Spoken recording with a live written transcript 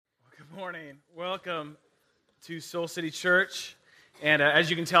morning. Welcome to Soul City Church. And as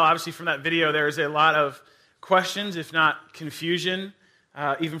you can tell, obviously, from that video, there's a lot of questions, if not confusion,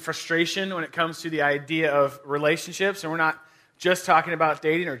 even frustration when it comes to the idea of relationships. And we're not just talking about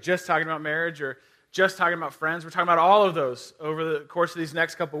dating or just talking about marriage or just talking about friends. We're talking about all of those over the course of these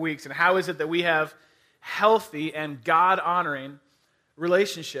next couple weeks. And how is it that we have healthy and God-honoring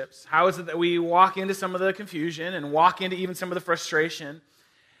relationships? How is it that we walk into some of the confusion and walk into even some of the frustration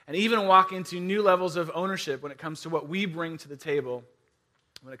and even walk into new levels of ownership when it comes to what we bring to the table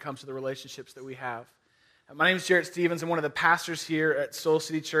when it comes to the relationships that we have? My name is Jarrett Stevens. I'm one of the pastors here at Soul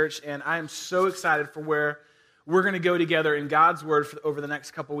City Church, and I am so excited for where we're going to go together in God's Word over the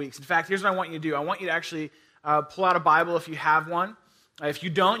next couple weeks. In fact, here's what I want you to do. I want you to actually pull out a Bible if you have one. If you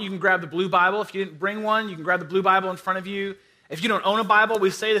don't, you can grab the blue Bible. If you didn't bring one, you can grab the blue Bible in front of you. If you don't own a Bible,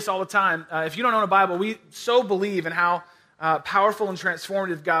 we say this all the time. If you don't own a Bible, we so believe in how powerful and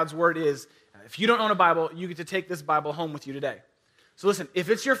transformative God's Word is. If you don't own a Bible, you get to take this Bible home with you today. So listen, if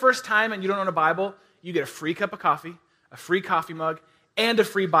it's your first time and you don't own a Bible, you get a free cup of coffee, a free coffee mug, and a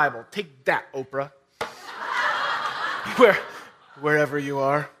free Bible. Take that, Oprah. Wherever you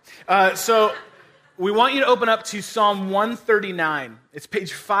are. So we want you to open up to Psalm 139. It's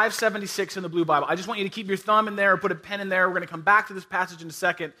page 576 in the blue Bible. I just want you to keep your thumb in there or put a pen in there. We're going to come back to this passage in a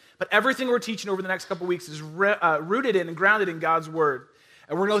second. But everything we're teaching over the next couple weeks is rooted in and grounded in God's Word.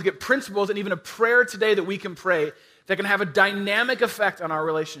 And we're going to look at principles and even a prayer today that we can pray that can have a dynamic effect on our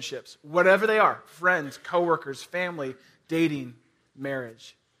relationships, whatever they are: friends, coworkers, family, dating,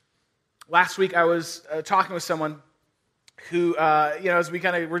 marriage. Last week I was talking with someone who, as we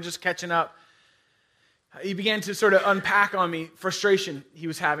were just catching up, he began to sort of unpack on me frustration he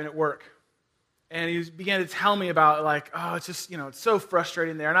was having at work. And he began to tell me about, it's just, it's so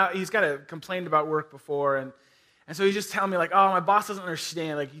frustrating there. And he's kind of complained about work before. And so he's just telling me, my boss doesn't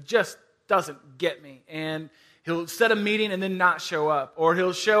understand. He just doesn't get me. And he'll set a meeting and then not show up. Or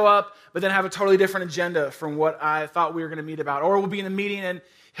he'll show up, but then have a totally different agenda from what I thought we were going to meet about. Or we'll be in a meeting and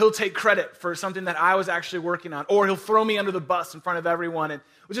he'll take credit for something that I was actually working on. Or he'll throw me under the bus in front of everyone. And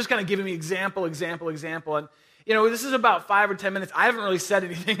was just kind of giving me example. And, this is about 5 or 10 minutes. I haven't really said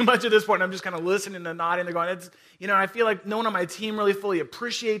anything much at this point. I'm just kind of listening and nodding and going, I feel like no one on my team really fully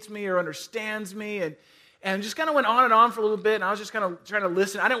appreciates me or understands me. And just kind of went on and on for a little bit. And I was just kind of trying to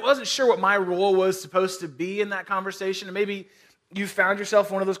listen. I wasn't sure what my role was supposed to be in that conversation. And maybe you found yourself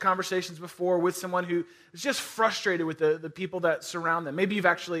in one of those conversations before with someone who is just frustrated with the people that surround them. Maybe you've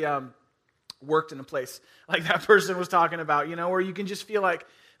actually worked in a place like that person was talking about, where you can just feel like,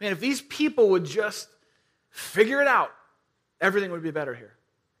 man, if these people would just figure it out, everything would be better here.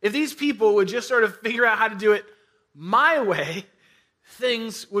 If these people would just sort of figure out how to do it my way,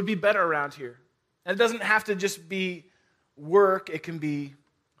 things would be better around here. And it doesn't have to just be work. It can be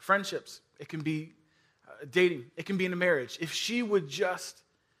friendships. It can be dating. It can be in a marriage. If he would just,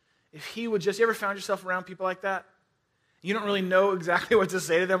 you ever found yourself around people like that? You don't really know exactly what to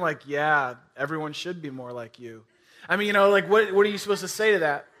say to them. Yeah, everyone should be more like you. What are you supposed to say to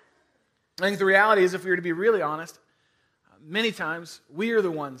that? I think the reality is, if we were to be really honest, many times we are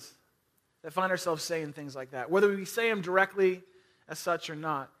the ones that find ourselves saying things like that. Whether we say them directly as such or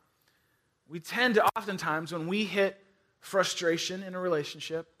not, we tend to oftentimes, when we hit frustration in a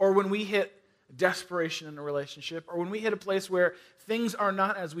relationship, or when we hit desperation in a relationship, or when we hit a place where things are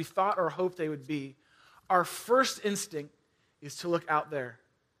not as we thought or hoped they would be, our first instinct is to look out there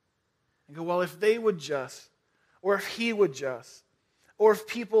and go, well, if they would just, or if he would just, or if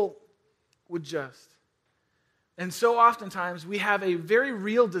people would just. And so oftentimes we have a very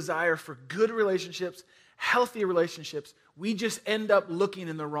real desire for good relationships, healthy relationships. We just end up looking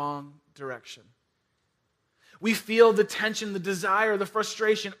in the wrong direction. We feel the tension, the desire, the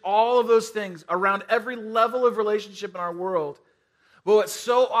frustration, all of those things around every level of relationship in our world. But what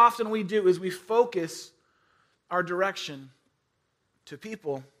so often we do is we focus our direction to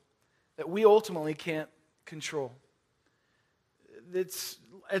people that we ultimately can't control. It's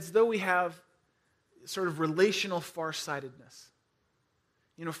as though we have sort of relational farsightedness.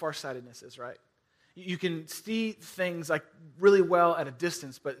 You know what farsightedness is, right? You can see things really well at a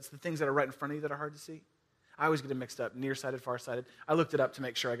distance, but it's the things that are right in front of you that are hard to see. I always get them mixed up, nearsighted, farsighted. I looked it up to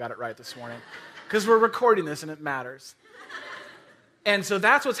make sure I got it right this morning because we're recording this and it matters. And so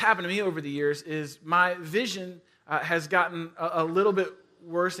that's what's happened to me over the years is my vision has gotten a little bit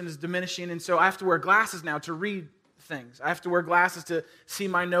worse and is diminishing, and so I have to wear glasses now to read things. I have to wear glasses to see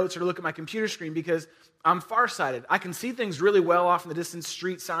my notes or to look at my computer screen because I'm farsighted. I can see things really well off in the distance,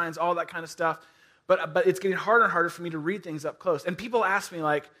 street signs, all that kind of stuff, but it's getting harder and harder for me to read things up close. And people ask me,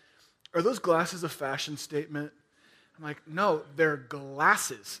 are those glasses a fashion statement? I'm like, no, they're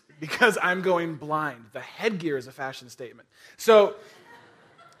glasses because I'm going blind. The headgear is a fashion statement. So,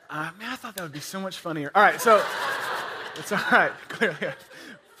 man, I thought that would be so much funnier. All right, so it's all right. Clearly, I'm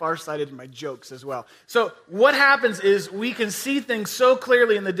farsighted in my jokes as well. So what happens is we can see things so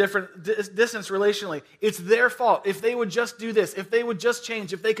clearly in the different distance relationally. It's their fault. If they would just do this, if they would just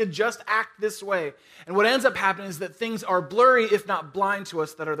change, if they could just act this way. And what ends up happening is that things are blurry, if not blind to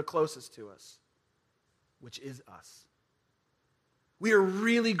us, that are the closest to us, which is us. We are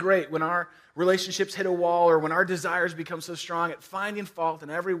really great when our relationships hit a wall or when our desires become so strong at finding fault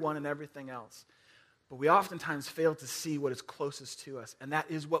in everyone and everything else. But we oftentimes fail to see what is closest to us, and that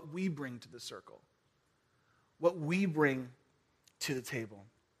is what we bring to the circle, what we bring to the table.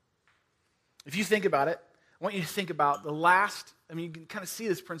 If you think about it, I want you to think about the last, you can kind of see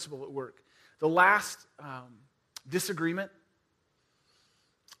this principle at work. The last disagreement,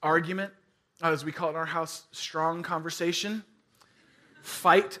 argument, as we call it in our house, strong conversation,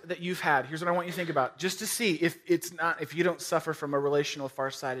 fight that you've had. Here's what I want you to think about, just to see if you don't suffer from a relational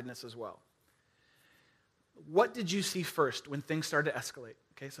farsightedness as well. What did you see first when things started to escalate?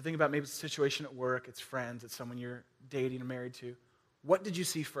 Okay, so think about maybe it's a situation at work, it's friends, it's someone you're dating or married to. What did you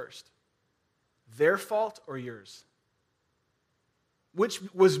see first? Their fault or yours? Which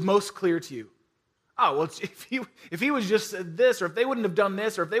was most clear to you? Oh, well, if he was just said this, or if they wouldn't have done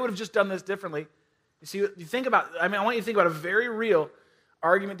this, or if they would have just done this differently. You see, you think about, I want you to think about a very real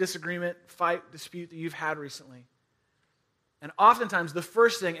argument, disagreement, fight, dispute that you've had recently. And oftentimes the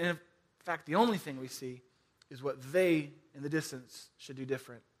first thing, and in fact the only thing we see, is what they in the distance should do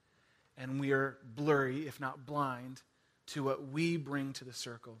different. And we are blurry, if not blind, to what we bring to the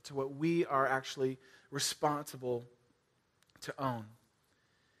circle, to what we are actually responsible to own.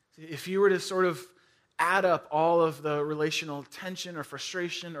 If you were to sort of add up all of the relational tension or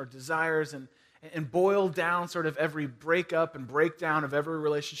frustration or desires and boil down sort of every breakup and breakdown of every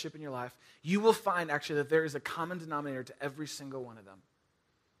relationship in your life, you will find actually that there is a common denominator to every single one of them.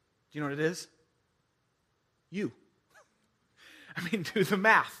 Do you know what it is? You. Do the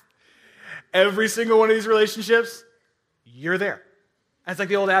math. Every single one of these relationships, you're there. And it's like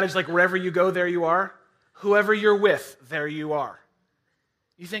the old adage, like wherever you go, there you are. Whoever you're with, there you are.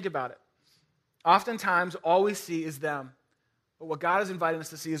 You think about it. Oftentimes, all we see is them. But what God is inviting us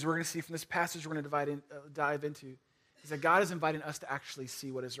to see, is we're going to see from this passage we're going to dive into, is that God is inviting us to actually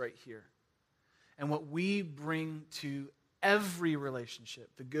see what is right here. And what we bring to every relationship,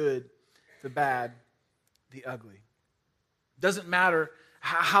 the good, the bad, the ugly. Doesn't matter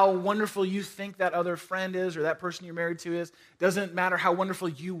how wonderful you think that other friend is or that person you're married to is. Doesn't matter how wonderful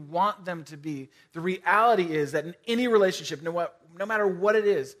you want them to be. The reality is that in any relationship, no matter what it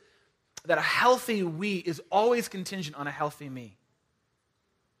is, that a healthy we is always contingent on a healthy me.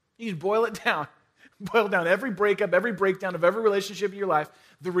 You can boil it down. Boil down every breakup, every breakdown of every relationship in your life.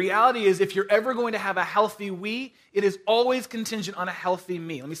 The reality is if you're ever going to have a healthy we, it is always contingent on a healthy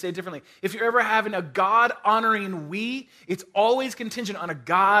me. Let me say it differently. If you're ever having a God-honoring we, it's always contingent on a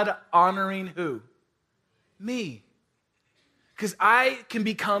God-honoring who? Me. Because I can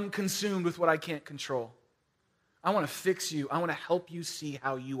become consumed with what I can't control. I want to fix you. I want to help you see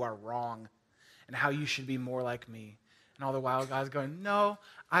how you are wrong and how you should be more like me. And all the while, God's going, no,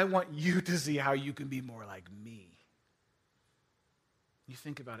 I want you to see how you can be more like me. You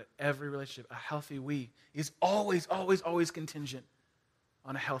think about it, every relationship, a healthy we is always, always, always contingent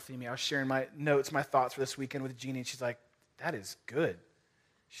on a healthy me. I was sharing my notes, my thoughts for this weekend with Jeannie, and she's like, that is good.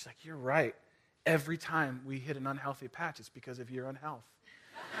 She's like, you're right. Every time we hit an unhealthy patch, it's because of your unhealth.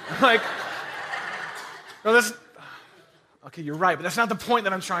 I'm like, no, okay, you're right, but that's not the point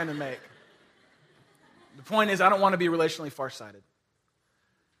that I'm trying to make. The point is, I don't want to be relationally farsighted.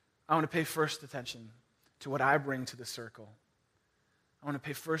 I want to pay first attention to what I bring to the circle. I want to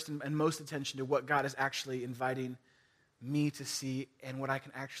pay first and most attention to what God is actually inviting me to see and what I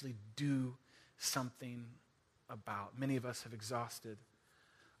can actually do something about. Many of us have exhausted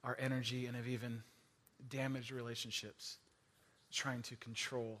our energy and have even damaged relationships trying to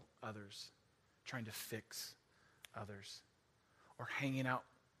control others, trying to fix others, or hanging out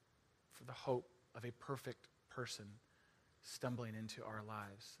for the hope of a perfect person stumbling into our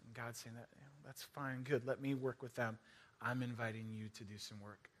lives. And God's saying that's fine, good, let me work with them. I'm inviting you to do some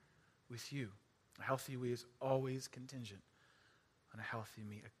work with you. A healthy we is always contingent on a healthy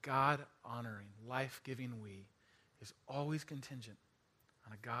me. A God-honoring, life-giving we is always contingent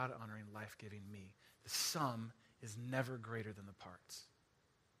on a God-honoring, life-giving me. The sum is never greater than the parts.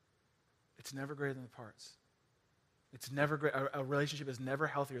 It's never greater than the parts. It's never great. A relationship is never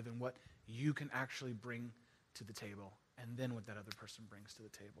healthier than what you can actually bring to the table and then what that other person brings to the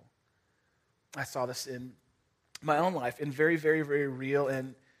table. I saw this in my own life in very, very, very real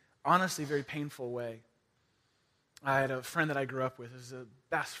and honestly very painful way. I had a friend that I grew up with. He was a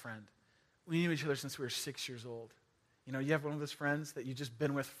best friend. We knew each other since we were 6 years old. You know, you have one of those friends that you've just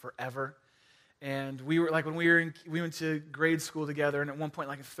been with forever. And we were like, when we went to grade school together, and at one point,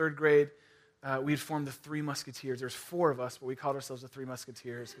 like in third grade, we had formed the Three Musketeers. There's 4 of us, but we called ourselves the Three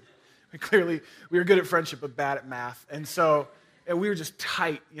Musketeers. We were good at friendship, but bad at math. And so we were just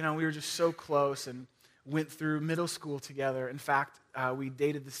tight. You know, we were just so close and went through middle school together. In fact, we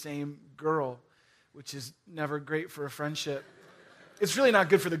dated the same girl, which is never great for a friendship. It's really not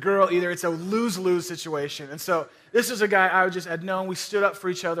good for the girl either. It's a lose-lose situation. And so this is a guy I just had known. We stood up for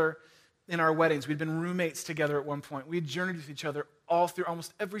each other in our weddings. We'd been roommates together at one point. We had journeyed with each other all through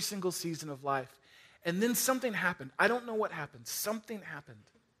almost every single season of life. And then something happened. I don't know what happened. Something happened.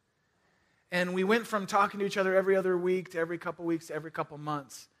 And we went from talking to each other every other week to every couple weeks to every couple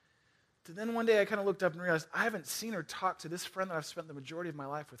months. To then one day I kind of looked up and realized I haven't seen or talked to this friend that I've spent the majority of my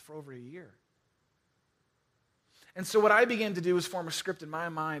life with for over a year. And so what I began to do was form a script in my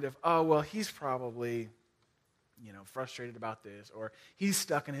mind of, oh, well, he's probably, frustrated about this, or he's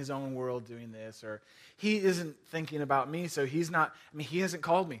stuck in his own world doing this, or he isn't thinking about me, so he hasn't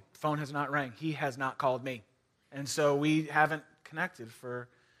called me. Phone has not rang. He has not called me. And so we haven't connected for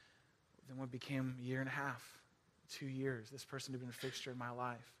then what became a year and a half, 2 years. This person had been a fixture in my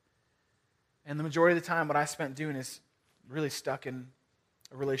life. And the majority of the time, what I spent doing is really stuck in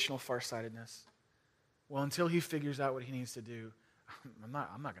a relational farsightedness. Well, until he figures out what he needs to do, I'm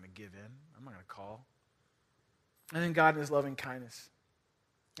not going to give in. I'm not going to call. And then God in his loving kindness,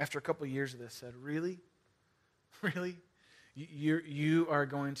 after a couple of years of this, said, really? Really? You are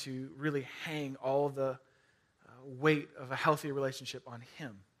going to really hang all the weight of a healthy relationship on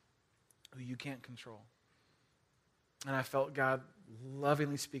him, who you can't control. And I felt God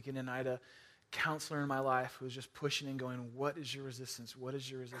lovingly speaking, and I had a counselor in my life who was just pushing and going, what is your resistance? What is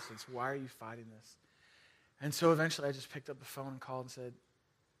your resistance? Why are you fighting this? And so eventually I just picked up the phone and called and said,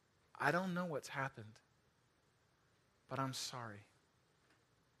 I don't know what's happened, but I'm sorry.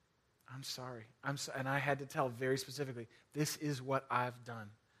 I'm sorry. And I had to tell very specifically, this is what I've done.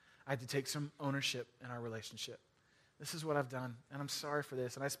 I had to take some ownership in our relationship. This is what I've done, and I'm sorry for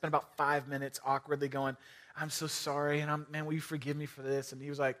this. And I spent about 5 minutes awkwardly going, I'm so sorry, and man, will you forgive me for this? And he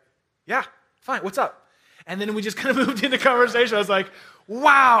was like, yeah, fine, what's up? And then we just kind of moved into conversation. I was like,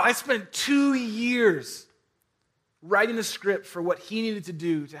 wow, I spent 2 years writing a script for what he needed to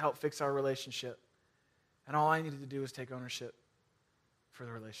do to help fix our relationship. And all I needed to do was take ownership for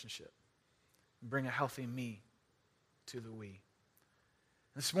the relationship. Bring a healthy me to the we.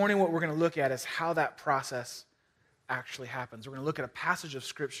 This morning what we're going to look at is how that process actually happens. We're going to look at a passage of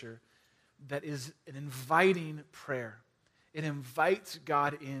Scripture that is an inviting prayer. It invites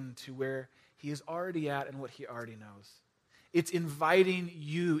God into where he is already at and what he already knows. It's inviting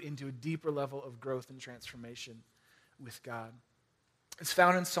you into a deeper level of growth and transformation with God. It's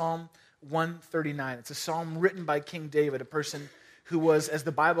found in Psalm 139. It's a psalm written by King David, a person who was, as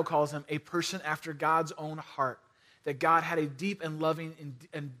the Bible calls him, a person after God's own heart, that God had a deep and loving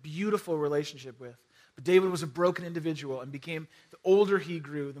and beautiful relationship with. But David was a broken individual and the older he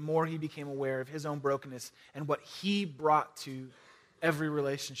grew, the more he became aware of his own brokenness and what he brought to every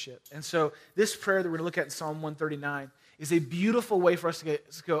relationship. And so this prayer that we're going to look at in Psalm 139 is a beautiful way for us to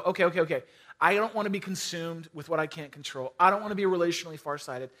go, okay. I don't want to be consumed with what I can't control. I don't want to be relationally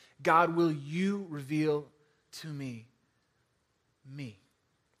farsighted. God, will you reveal to me?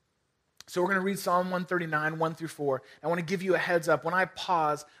 So we're going to read Psalm 139, 1 through 4. I want to give you a heads up. When I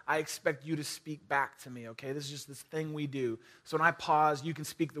pause, I expect you to speak back to me, okay? This is just this thing we do. So when I pause, you can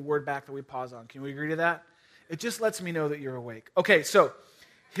speak the word back that we pause on. Can we agree to that? It just lets me know that you're awake. Okay, so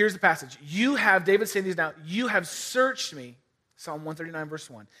here's the passage. David's saying these now, you have searched me, Psalm 139, verse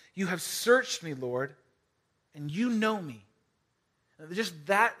 1. You have searched me, Lord, and you know me. Just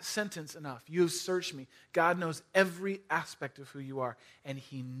that sentence enough. You have searched me. God knows every aspect of who you are, and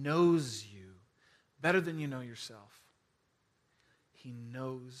he knows you better than you know yourself. He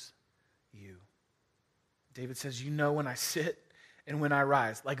knows you. David says, you know when I sit and when I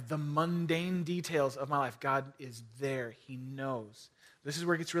rise. Like the mundane details of my life, God is there. He knows. This is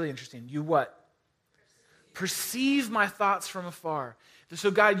where it gets really interesting. You what? Perceive my thoughts from afar. So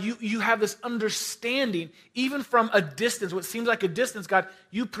God, you have this understanding, even from a distance, what seems like a distance, God,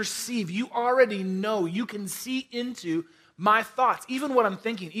 you perceive, you already know, you can see into my thoughts, even what I'm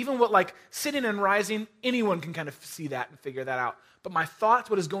thinking, even what like sitting and rising, anyone can kind of see that and figure that out. But my thoughts,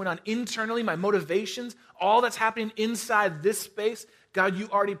 what is going on internally, my motivations, all that's happening inside this space, God, you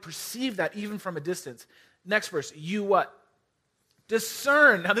already perceive that even from a distance. Next verse, you what?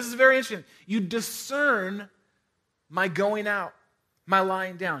 Discern. Now this is very interesting. You discern my going out, my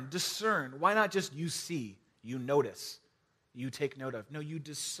lying down. Discern. Why not just you see, you notice, you take note of? No, you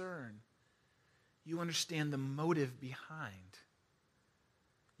discern. You understand the motive behind.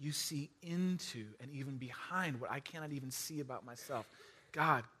 You see into and even behind what I cannot even see about myself.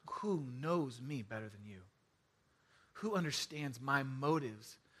 God, who knows me better than you? Who understands my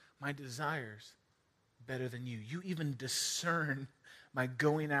motives, my desires better than you? You even discern my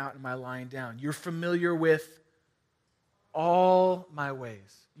going out and my lying down. You're familiar with all my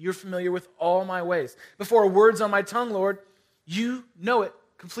ways. You're familiar with all my ways. Before a word's on my tongue, Lord, you know it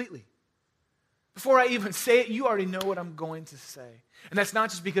completely. Before I even say it, you already know what I'm going to say. And that's not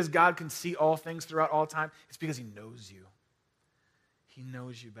just because God can see all things throughout all time. It's because he knows you. He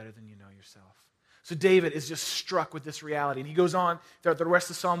knows you better than you know yourself. So David is just struck with this reality. And he goes on throughout the rest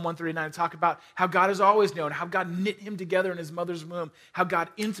of Psalm 139 to talk about how God has always known, how God knit him together in his mother's womb, how God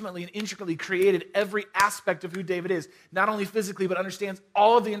intimately and intricately created every aspect of who David is, not only physically, but understands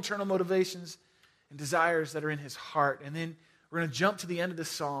all of the internal motivations and desires that are in his heart. And then we're going to jump to the end of this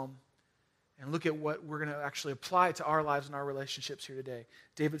psalm and look at what we're going to actually apply to our lives and our relationships here today.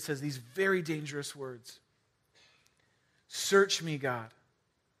 David says these very dangerous words. Search me, God,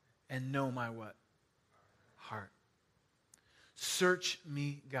 and know my what? Heart. Search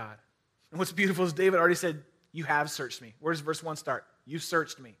me, God. And what's beautiful is David already said, you have searched me. Where does verse 1 start? You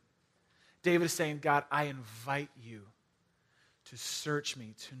searched me. David is saying, God, I invite you to search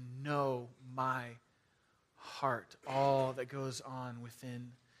me, to know my heart, all that goes on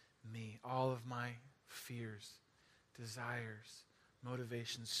within me, all of my fears, desires,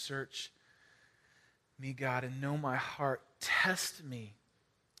 motivations. Search me, God, and know my heart. Test me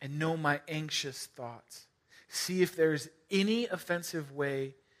and know my anxious thoughts. See if there's any offensive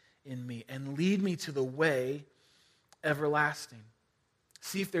way in me and lead me to the way everlasting.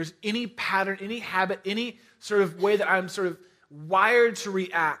 See if there's any pattern, any habit, any sort of way that I'm sort of wired to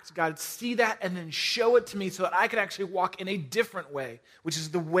react. God, see that and then show it to me so that I can actually walk in a different way, which is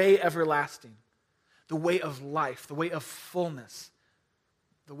the way everlasting, the way of life, the way of fullness,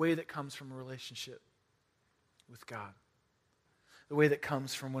 the way that comes from a relationship with God, the way that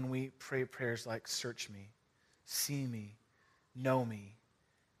comes from when we pray prayers like, search me, see me, know me,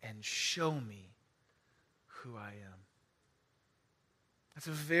 and show me who I am. That's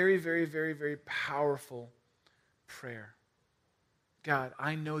a very, very, very, very powerful prayer. God,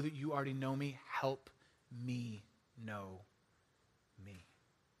 I know that you already know me. Help me know me.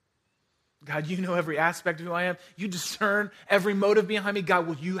 God, you know every aspect of who I am. You discern every motive behind me. God,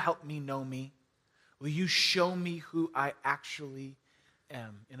 will you help me know me? Will you show me who I actually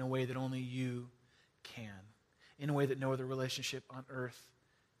am in a way that only you can, in a way that no other relationship on earth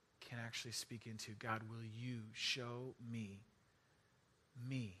can actually speak into? God, will you show me?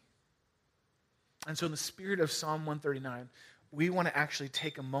 And so in the spirit of Psalm 139, we want to actually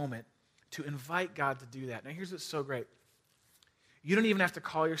take a moment to invite God to do that. Now here's what's so great. You don't even have to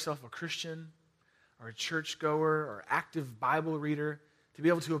call yourself a Christian or a churchgoer or active Bible reader to be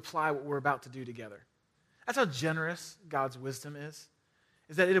able to apply what we're about to do together. That's how generous God's wisdom is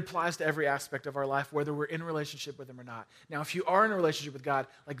that it applies to every aspect of our life, whether we're in a relationship with him or not. Now, if you are in a relationship with God,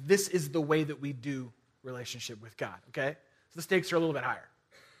 like this is the way that we do relationship with God, okay? So the stakes are a little bit higher.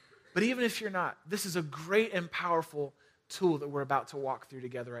 But even if you're not, this is a great and powerful tool that we're about to walk through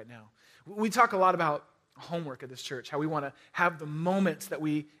together right now. We talk a lot about homework at this church, how we want to have the moments that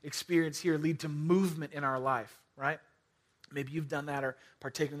we experience here lead to movement in our life, right? Maybe you've done that or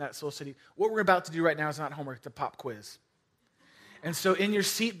partaken in that at Soul City. What we're about to do right now is not homework, it's a pop quiz. And so in your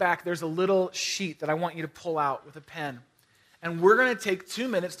seat back, there's a little sheet that I want you to pull out with a pen. And we're going to take 2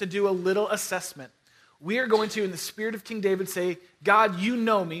 minutes to do a little assessment. We are going to, in the spirit of King David, say, God, you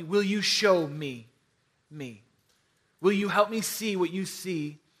know me. Will you show me me? Will you help me see what you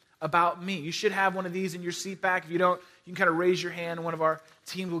see about me? You should have one of these in your seat back. If you don't, you can kind of raise your hand and one of our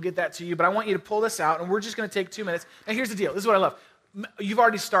team will get that to you. But I want you to pull this out, and we're just going to take 2 minutes. Now, here's the deal. This is what I love. You've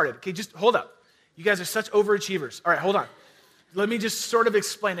already started. Okay, just hold up. You guys are such overachievers. All right, hold on. Let me just sort of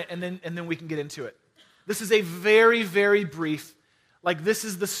explain it, and then we can get into it. This is a very, very brief, like this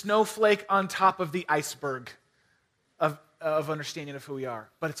is the snowflake on top of the iceberg of understanding of who we are.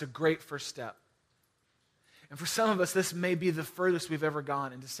 But it's a great first step. And for some of us, this may be the furthest we've ever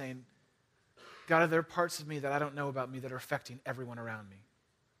gone into saying, God, are there parts of me that I don't know about me that are affecting everyone around me?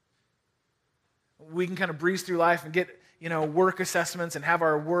 We can kind of breeze through life and get, work assessments and have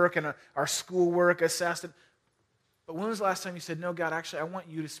our work and our school work assessed. But when was the last time you said, no, God, actually, I want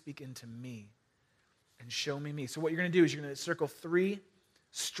you to speak into me and show me me? So what you're going to do is you're going to circle 3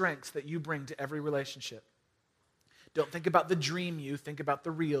 strengths that you bring to every relationship. Don't think about the dream you, think about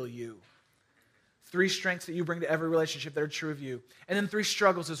the real you. 3 strengths that you bring to every relationship that are true of you, and then 3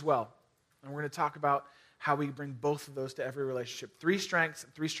 struggles as well. And we're going to talk about how we bring both of those to every relationship. 3 strengths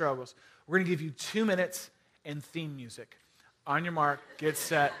and 3 struggles. We're going to give you 2 minutes and theme music. On your mark, get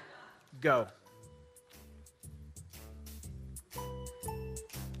set, go.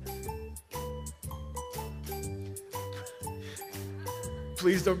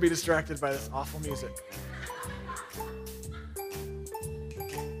 Please don't be distracted by this awful music.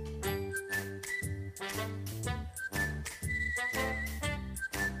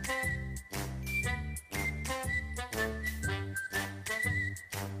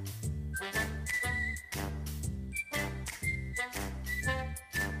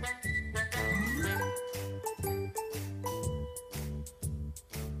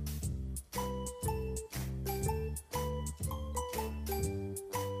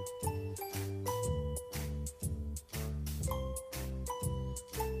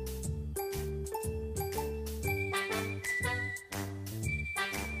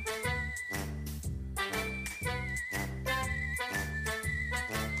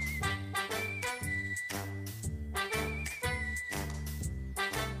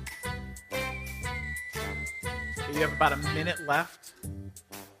 You have about a minute left.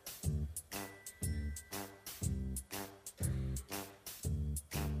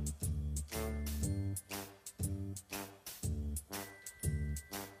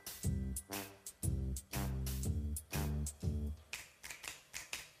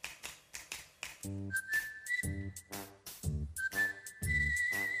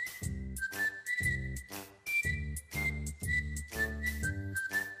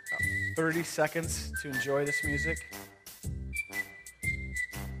 About 30 seconds to enjoy this music.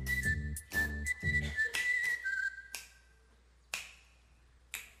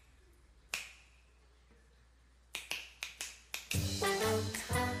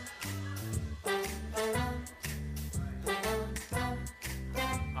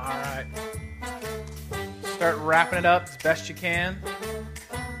 Start wrapping it up as best you can.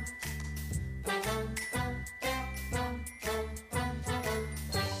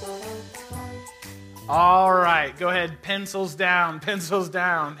 All right, go ahead, pencils down,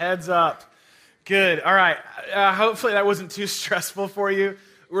 heads up. Good, all right. Hopefully that wasn't too stressful for you.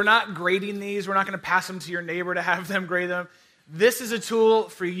 We're not grading these. We're not going to pass them to your neighbor to have them grade them. This is a tool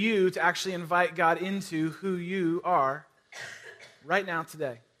for you to actually invite God into who you are right now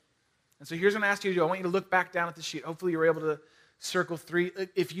today. And so here's what I'm asking you to do. I want you to look back down at the sheet. Hopefully you were able to circle 3.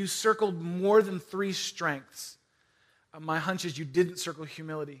 If you circled more than 3 strengths, my hunch is you didn't circle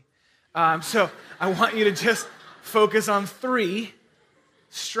humility. So I want you to just focus on 3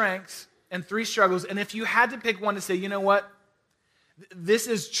 strengths and 3 struggles. And if you had to pick one to say, you know what? This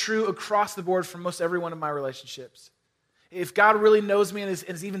is true across the board for most every one of my relationships. If God really knows me and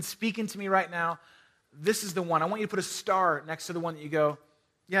is even speaking to me right now, this is the one. I want you to put a star next to the one that you go,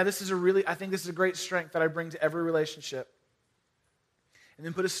 yeah, I think this is a great strength that I bring to every relationship. And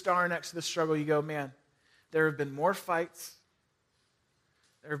then put a star next to the struggle. You go, man, there have been more fights.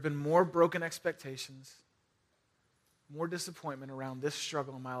 There have been more broken expectations, more disappointment around this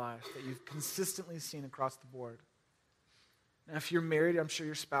struggle in my life that you've consistently seen across the board. Now, if you're married, I'm sure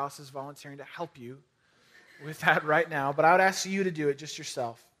your spouse is volunteering to help you with that right now. But I would ask you to do it just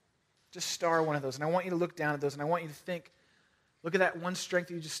yourself. Just star one of those. And I want you to look down at those, and I want you to think, look at that one strength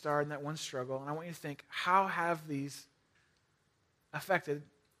that you just starred and that one struggle, and I want you to think, how have these affected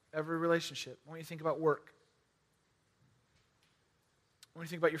every relationship? I want you to think about work. I want you to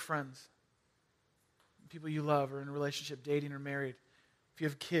think about your friends, people you love or in a relationship, dating or married. If you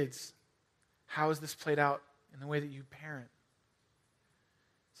have kids, how has this played out in the way that you parent?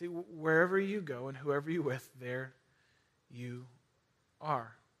 See, wherever you go and whoever you're with, there you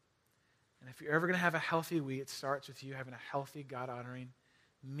are. And if you're ever going to have a healthy we, it starts with you having a healthy, God-honoring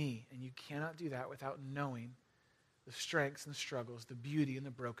me. And you cannot do that without knowing the strengths and the struggles, the beauty and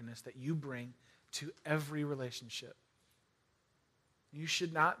the brokenness that you bring to every relationship. You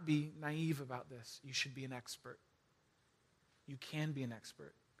should not be naive about this. You should be an expert. You can be an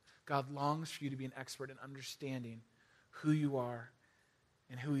expert. God longs for you to be an expert in understanding who you are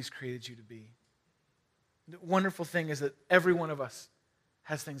and who He's created you to be. The wonderful thing is that every one of us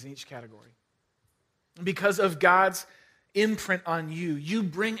has things in each category. And because of God's imprint on you, you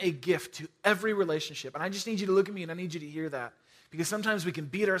bring a gift to every relationship. And I just need you to look at me and I need you to hear that. Because sometimes we can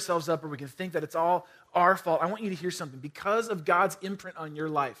beat ourselves up or we can think that it's all our fault. I want you to hear something. Because of God's imprint on your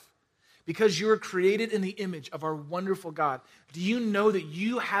life, because you are created in the image of our wonderful God, do you know that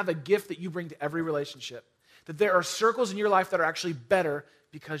you have a gift that you bring to every relationship? That there are circles in your life that are actually better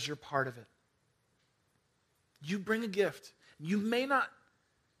because you're part of it. You bring a gift. You may not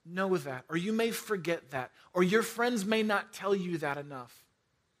Know that, or you may forget that, or your friends may not tell you that enough.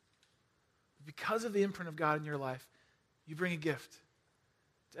 Because of the imprint of God in your life, you bring a gift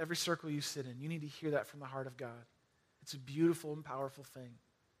to every circle you sit in. You need to hear that from the heart of God. It's a beautiful and powerful thing.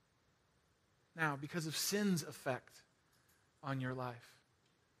 Now, because of sin's effect on your life,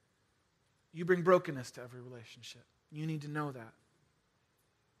 you bring brokenness to every relationship. You need to know that.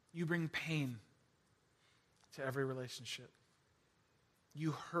 You bring pain to every relationship.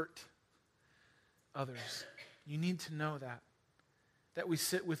 You hurt others. You need to know that we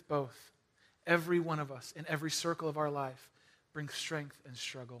sit with both. Every one of us in every circle of our life brings strength and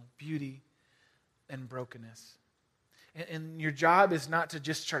struggle, beauty and brokenness. And your job is not to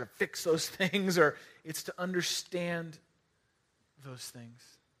just try to fix those things, or it's to understand those things.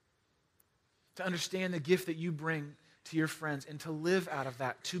 To understand the gift that you bring to your friends and to live out of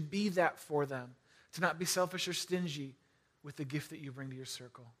that, to be that for them, to not be selfish or stingy with the gift that you bring to your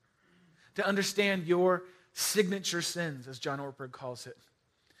circle. To understand your signature sins, as John Ortberg calls it,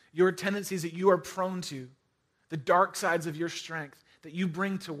 your tendencies that you are prone to, the dark sides of your strength that you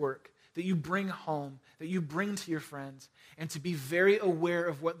bring to work, that you bring home, that you bring to your friends, and to be very aware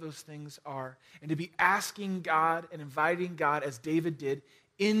of what those things are, and to be asking God and inviting God, as David did,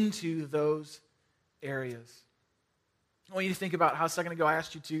 into those areas. I want you to think about how a second ago I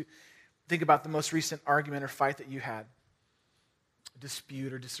asked you to think about the most recent argument or fight that you had,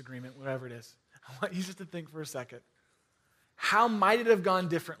 dispute or disagreement, whatever it is. I want you just to think for a second. How might it have gone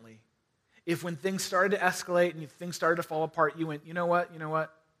differently if when things started to escalate and things started to fall apart, you went, you know what?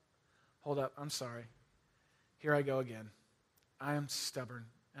 Hold up, I'm sorry. Here I go again. I am stubborn,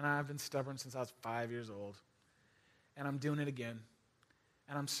 and I've been stubborn since I was 5 years old, and I'm doing it again,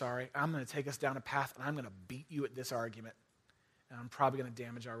 and I'm sorry. I'm going to take us down a path, and I'm going to beat you at this argument, and I'm probably going to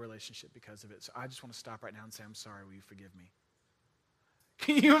damage our relationship because of it. So I just want to stop right now and say, I'm sorry. Will you forgive me?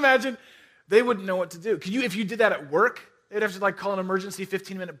 Can you imagine? They wouldn't know what to do. If you did that at work, they'd have to call an emergency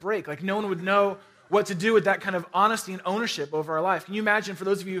 15-minute break. No one would know what to do with that kind of honesty and ownership over our life. Can you imagine for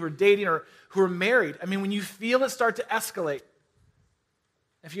those of you who are dating or who are married? When you feel it start to escalate,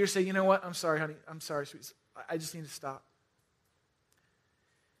 if you say, you know what, I'm sorry, honey, I'm sorry, sweet, I just need to stop.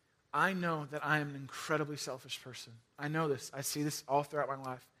 I know that I am an incredibly selfish person. I know this. I see this all throughout my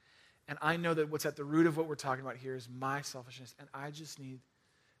life. And I know that what's at the root of what we're talking about here is my selfishness, and I just need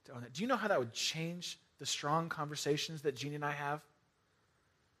to own it. Do you know how that would change the strong conversations that Jeannie and I have?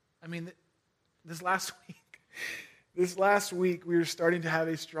 This last week, we were starting to have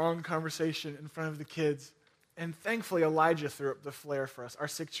a strong conversation in front of the kids. And thankfully, Elijah threw up the flare for us, our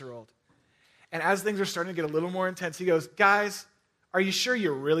 6-year-old. And as things are starting to get a little more intense, he goes, guys, are you sure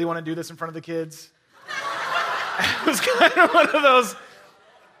you really want to do this in front of the kids? It was kind of one of those,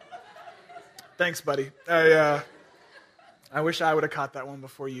 thanks, buddy. I wish I would have caught that one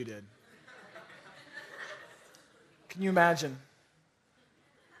before you did. Can you imagine?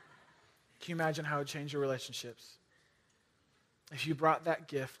 Can you imagine how it would change your relationships? If you brought that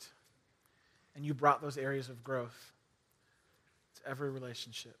gift and you brought those areas of growth to every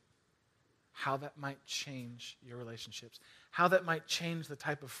relationship, how that might change your relationships, how that might change the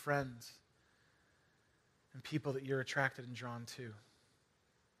type of friends and people that you're attracted and drawn to,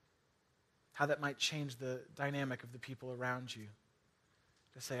 how that might change the dynamic of the people around you.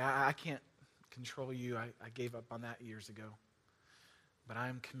 To say, I can't control you, I gave up on that years ago, but I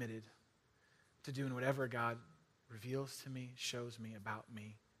am committed to doing whatever God reveals to me, shows me about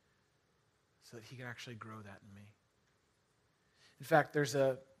me, so that he can actually grow that in me. In fact, there's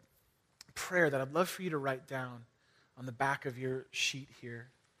a prayer that I'd love for you to write down on the back of your sheet here.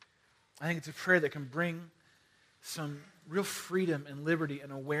 I think it's a prayer that can bring some real freedom and liberty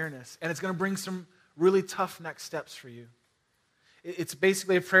and awareness, and it's going to bring some really tough next steps for you. It's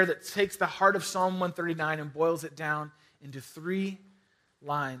basically a prayer that takes the heart of Psalm 139 and boils it down into 3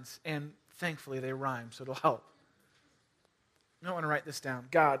 lines, and thankfully they rhyme, so it'll help. I want to write this down.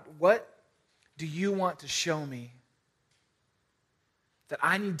 God, what do you want to show me that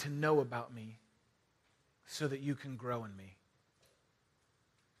I need to know about me so that you can grow in me?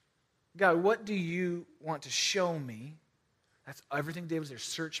 God, what do you want to show me? That's everything David's there.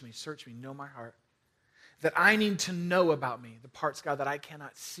 Search me, know my heart. That I need to know about me, the parts, God, that I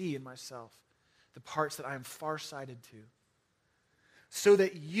cannot see in myself, the parts that I am farsighted to, so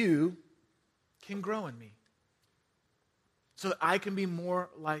that you can grow in me, so that I can be more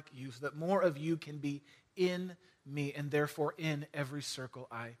like you, so that more of you can be in me, and therefore in every circle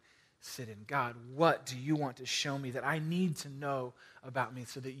I sit in. God, what do you want to show me that I need to know about me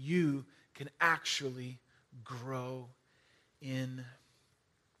so that you can actually grow in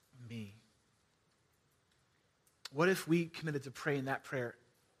me? What if we committed to praying that prayer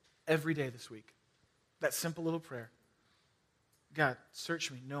every day this week. That simple little prayer. God,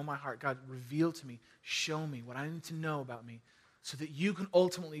 search me, know my heart. God, reveal to me, show me what I need to know about me so that you can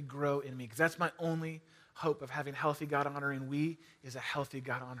ultimately grow in me. Because that's my only hope of having healthy God-honoring we is a healthy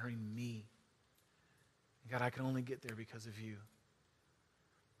God-honoring me. God, I can only get there because of you.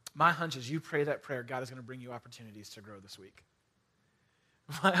 My hunch is you pray that prayer, God is going to bring you opportunities to grow this week.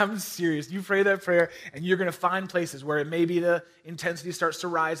 I'm serious. You pray that prayer, and you're going to find places where maybe the intensity starts to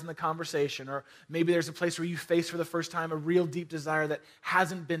rise in the conversation, or maybe there's a place where you face for the first time a real deep desire that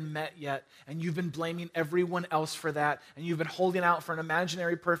hasn't been met yet, and you've been blaming everyone else for that, and you've been holding out for an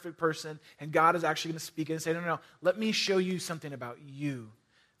imaginary perfect person, and God is actually going to speak in and say, no, let me show you something about you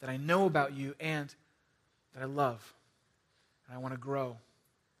that I know about you and that I love, and I want to grow,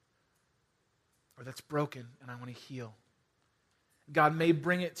 or that's broken, and I want to heal. God may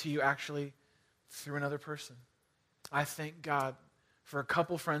bring it to you actually through another person. I thank God for a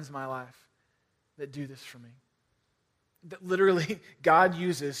couple friends in my life that do this for me. That literally God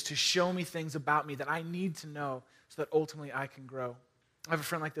uses to show me things about me that I need to know so that ultimately I can grow. I have a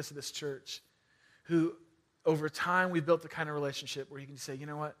friend like this at this church who over time we built the kind of relationship where he can say, you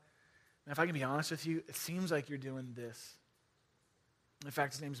know what, man, if I can be honest with you, it seems like you're doing this. In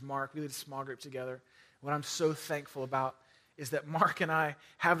fact, his name's Mark. We lead a small group together. What I'm so thankful about is that Mark and I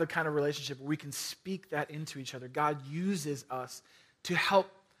have the kind of relationship where we can speak that into each other. God uses us to help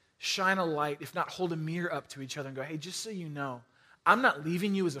shine a light, if not hold a mirror up to each other and go, hey, just so you know, I'm not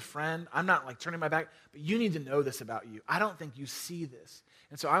leaving you as a friend. I'm not like turning my back, but you need to know this about you. I don't think you see this.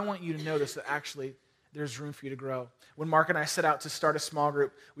 And so I want you to know this, that actually there's room for you to grow. When Mark and I set out to start a small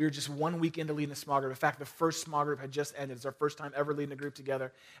group, we were just 1 week into leading a small group. In fact, the first small group had just ended. It's our first time ever leading a group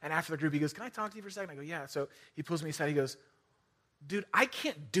together. And after the group, he goes, can I talk to you for a second? I go, yeah. So he pulls me aside. He goes, dude, I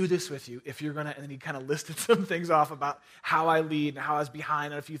can't do this with you if you're going to, and then he kind of listed some things off about how I lead and how I was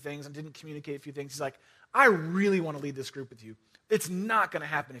behind on a few things and didn't communicate a few things. He's like, I really want to lead this group with you. It's not going to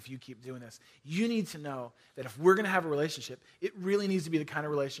happen if you keep doing this. You need to know that if we're going to have a relationship, it really needs to be the kind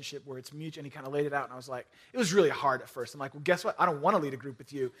of relationship where it's mutual. And he kind of laid it out, and I was like, it was really hard at first. I'm like, well, guess what? I don't want to lead a group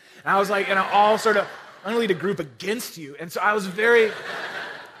with you. And I was like, and I'm going to lead a group against you. And so I was very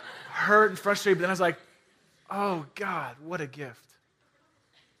hurt and frustrated, but then I was like, oh, God, what a gift.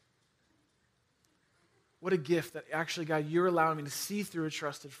 What a gift that actually, God, you're allowing me to see through a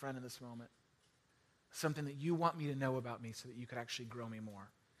trusted friend in this moment. Something that you want me to know about me so that you could actually grow me more.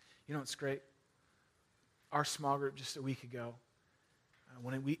 You know what's great? Our small group just a week ago,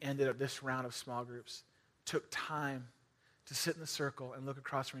 when we ended up this round of small groups, took time to sit in the circle and look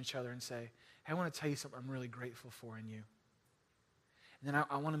across from each other and say, hey, I want to tell you something I'm really grateful for in you. And then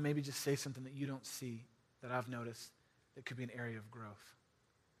I want to maybe just say something that you don't see that I've noticed that could be an area of growth.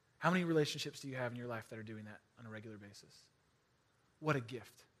 How many relationships do you have in your life that are doing that on a regular basis? What a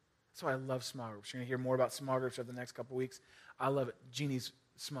gift. That's why I love small groups. You're going to hear more about small groups over the next couple weeks. I love it. Jeannie's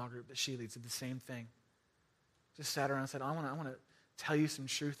small group that she leads did the same thing. Just sat around and said, I want to tell you some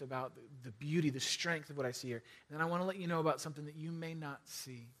truth about the beauty, the strength of what I see here. And then I want to let you know about something that you may not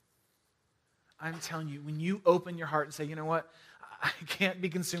see. I'm telling you, when you open your heart and say, you know what, I can't be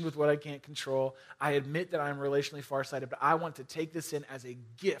consumed with what I can't control. I admit that I'm relationally farsighted, but I want to take this in as a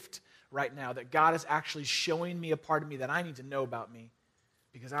gift right now, that God is actually showing me a part of me that I need to know about me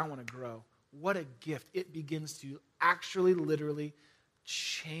because I want to grow. What a gift. It begins to actually, literally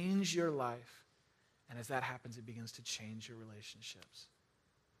change your life. And as that happens, it begins to change your relationships.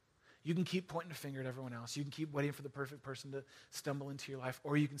 You can keep pointing a finger at everyone else. You can keep waiting for the perfect person to stumble into your life.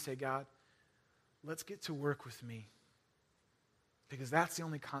 Or you can say, God, let's get to work with me. Because that's the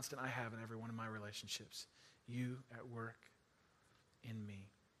only constant I have in every one of my relationships. You at work in me.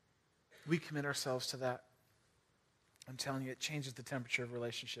 We commit ourselves to that. I'm telling you, it changes the temperature of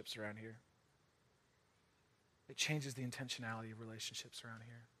relationships around here. It changes the intentionality of relationships around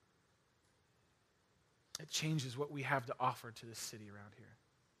here. It changes what we have to offer to this city around here.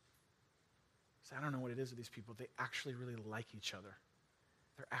 So I don't know what it is with these people. They actually really like each other.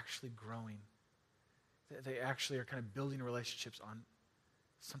 They're actually growing. They actually are kind of building relationships on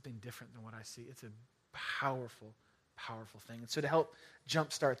something different than what I see. It's a powerful, powerful thing. And so to help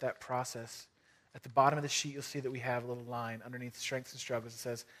jumpstart that process, at the bottom of the sheet, you'll see that we have a little line underneath strengths and struggles. It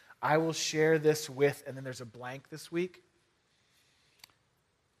says, I will share this with, and then there's a blank this week.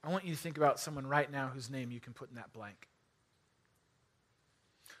 I want you to think about someone right now whose name you can put in that blank.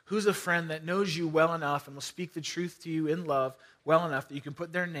 Who's a friend that knows you well enough and will speak the truth to you in love well enough that you can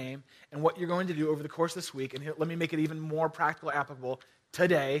put their name and what you're going to do over the course of this week. And let me make it even more practical, applicable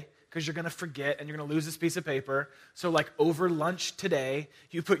today, because you're going to forget and you're going to lose this piece of paper. So like over lunch today,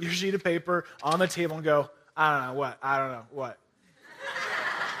 you put your sheet of paper on the table and go, I don't know what.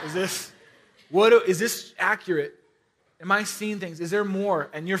 Is this accurate? Am I seeing things? Is there more?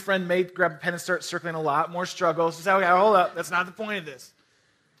 And your friend may grab a pen and start circling a lot, more struggles. Say, okay, hold up. That's not the point of this.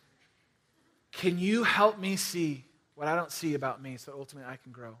 Can you help me see what I don't see about me so ultimately I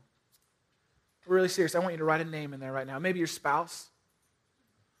can grow? We're really serious. I want you to write a name in there right now. Maybe your spouse.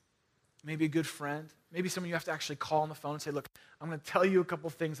 Maybe a good friend. Maybe someone you have to actually call on the phone and say, look, I'm going to tell you a couple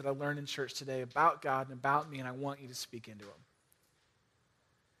things that I learned in church today about God and about me, and I want you to speak into them.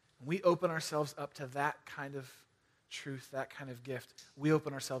 When we open ourselves up to that kind of truth, that kind of gift, we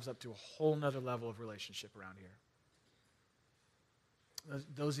open ourselves up to a whole nother level of relationship around here.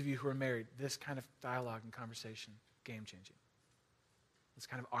 Those of you who are married, this kind of dialogue and conversation, game-changing. This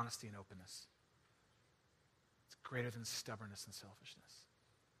kind of honesty and openness. It's greater than stubbornness and selfishness.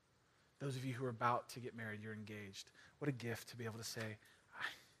 Those of you who are about to get married, you're engaged. What a gift to be able to say,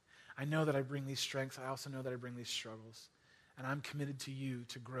 I know that I bring these strengths. I also know that I bring these struggles. And I'm committed to you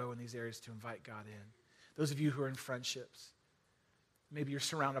to grow in these areas, to invite God in. Those of you who are in friendships, maybe you're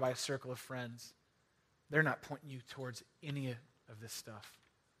surrounded by a circle of friends. They're not pointing you towards any of this stuff.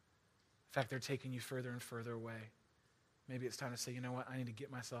 In fact, they're taking you further and further away. Maybe it's time to say, you know what, I need to get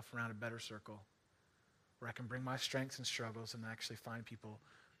myself around a better circle where I can bring my strengths and struggles and actually find people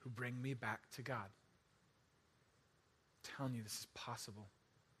who bring me back to God. I'm telling you, this is possible.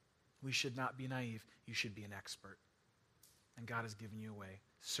 We should not be naive. You should be an expert. And God has given you a way.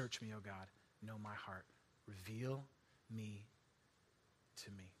 Search me, O God. Know my heart. Reveal me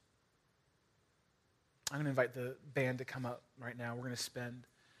to me. I'm going to invite the band to come up right now. We're going to spend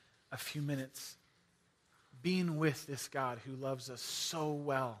a few minutes being with this God who loves us so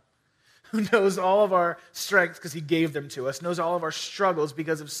well, who knows all of our strengths because he gave them to us, knows all of our struggles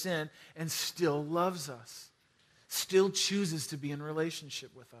because of sin, and still loves us, still chooses to be in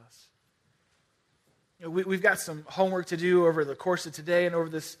relationship with us. You know, we've got some homework to do over the course of today and over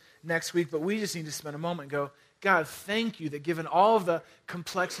this next week, but we just need to spend a moment and go, God, thank you that given all of the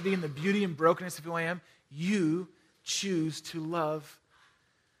complexity and the beauty and brokenness of who I am, you choose to love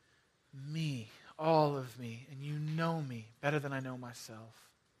me, all of me, and you know me better than I know myself.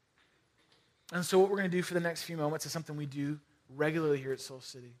 And so what we're going to do for the next few moments is something we do regularly here at Soul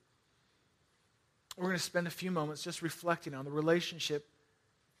City. We're going to spend a few moments just reflecting on the relationship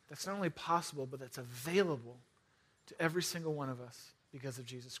that's not only possible, but that's available to every single one of us because of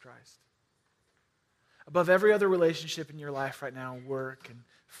Jesus Christ. Above every other relationship in your life right now, work and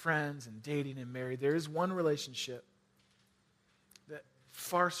friends and dating and married, there is one relationship that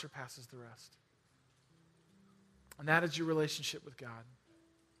far surpasses the rest. And that is your relationship with God.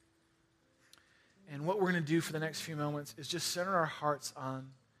 And what we're going to do for the next few moments is just center our hearts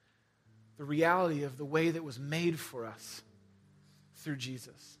on the reality of the way that was made for us through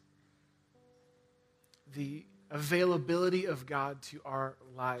Jesus. The availability of God to our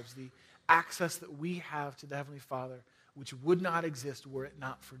lives, the access that we have to the Heavenly Father, which would not exist were it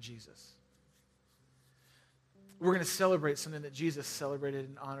not for Jesus. We're going to celebrate something that Jesus celebrated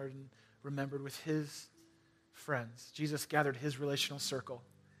and honored and remembered with his friends. Jesus gathered his relational circle,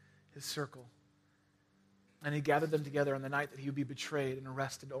 his circle. And he gathered them together on the night that he would be betrayed and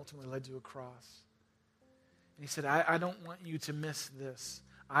arrested and ultimately led to a cross. And he said, I don't want you to miss this.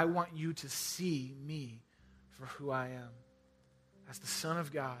 I want you to see me for who I am. As the Son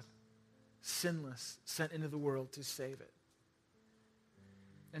of God, sinless, sent into the world to save it.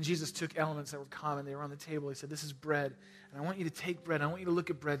 And Jesus took elements that were common. They were on the table. He said, this is bread. And I want you to take bread. I want you to look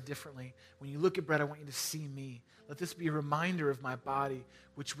at bread differently. When you look at bread, I want you to see me. Let this be a reminder of my body,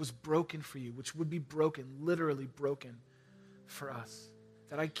 which was broken for you, which would be broken, literally broken for us.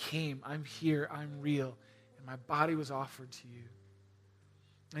 That I came, I'm here, I'm real, and my body was offered to you.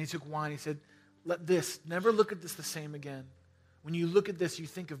 And he took wine. He said, never look at this the same again. When you look at this, you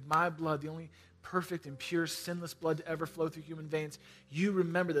think of my blood, the only perfect and pure, sinless blood to ever flow through human veins. You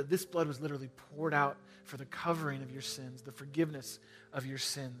remember that this blood was literally poured out for the covering of your sins, the forgiveness of your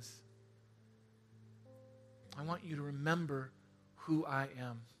sins. I want you to remember who I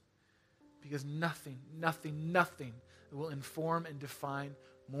am, because nothing will inform and define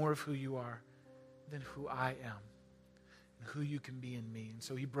more of who you are than who I am and who you can be in me. And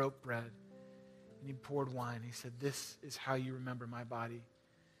so he broke bread and he poured wine. He said, this is how you remember my body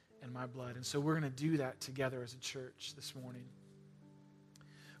and my blood. And so we're going to do that together as a church this morning.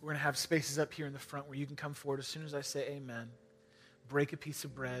 We're going to have spaces up here in the front where you can come forward as soon as I say amen. Break a piece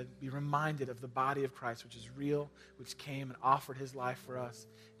of bread. Be reminded of the body of Christ, which is real, which came and offered his life for us.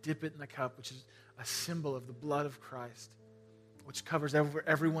 Dip it in the cup, which is a symbol of the blood of Christ, which covers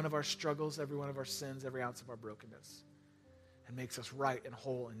every one of our struggles, every one of our sins, every ounce of our brokenness, and makes us right and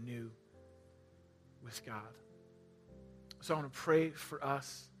whole and new with God. So I want to pray for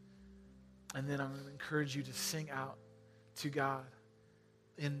us And then I'm going to encourage you to sing out to God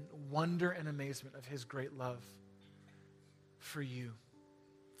in wonder and amazement of his great love for you,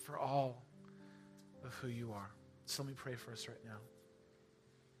 for all of who you are. So let me pray for us right now.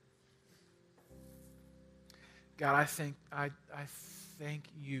 God, I thank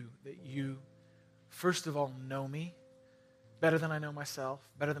you that you, first of all, know me better than I know myself,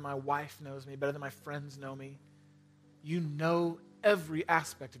 better than my wife knows me, better than my friends know me. You know every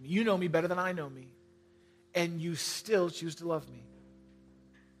aspect of me. You know me better than I know me. And you still choose to love me.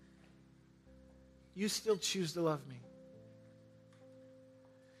 You still choose to love me.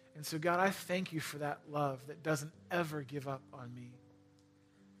 And so, God, I thank you for that love that doesn't ever give up on me,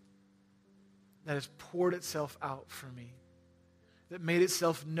 that has poured itself out for me, that made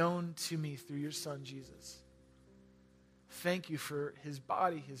itself known to me through your Son, Jesus. Thank you for his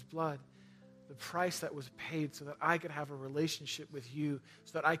body, his blood, the price that was paid so that I could have a relationship with you,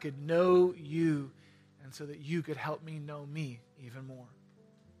 so that I could know you, and so that you could help me know me even more.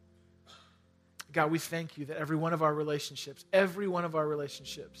 God, we thank you that every one of our relationships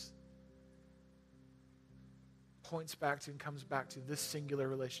points back to and comes back to this singular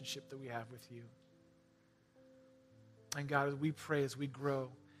relationship that we have with you. And God, as we pray, as we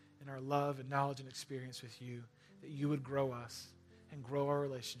grow in our love and knowledge and experience with you, that you would grow us and grow our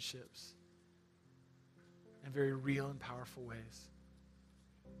relationships in very real and powerful ways.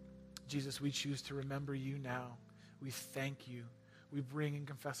 Jesus, we choose to remember you now. We thank you. We bring and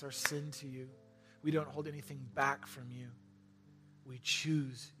confess our sin to you. We don't hold anything back from you. We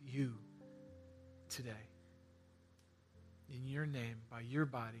choose you today. In your name, by your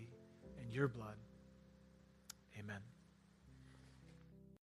body and your blood. Amen.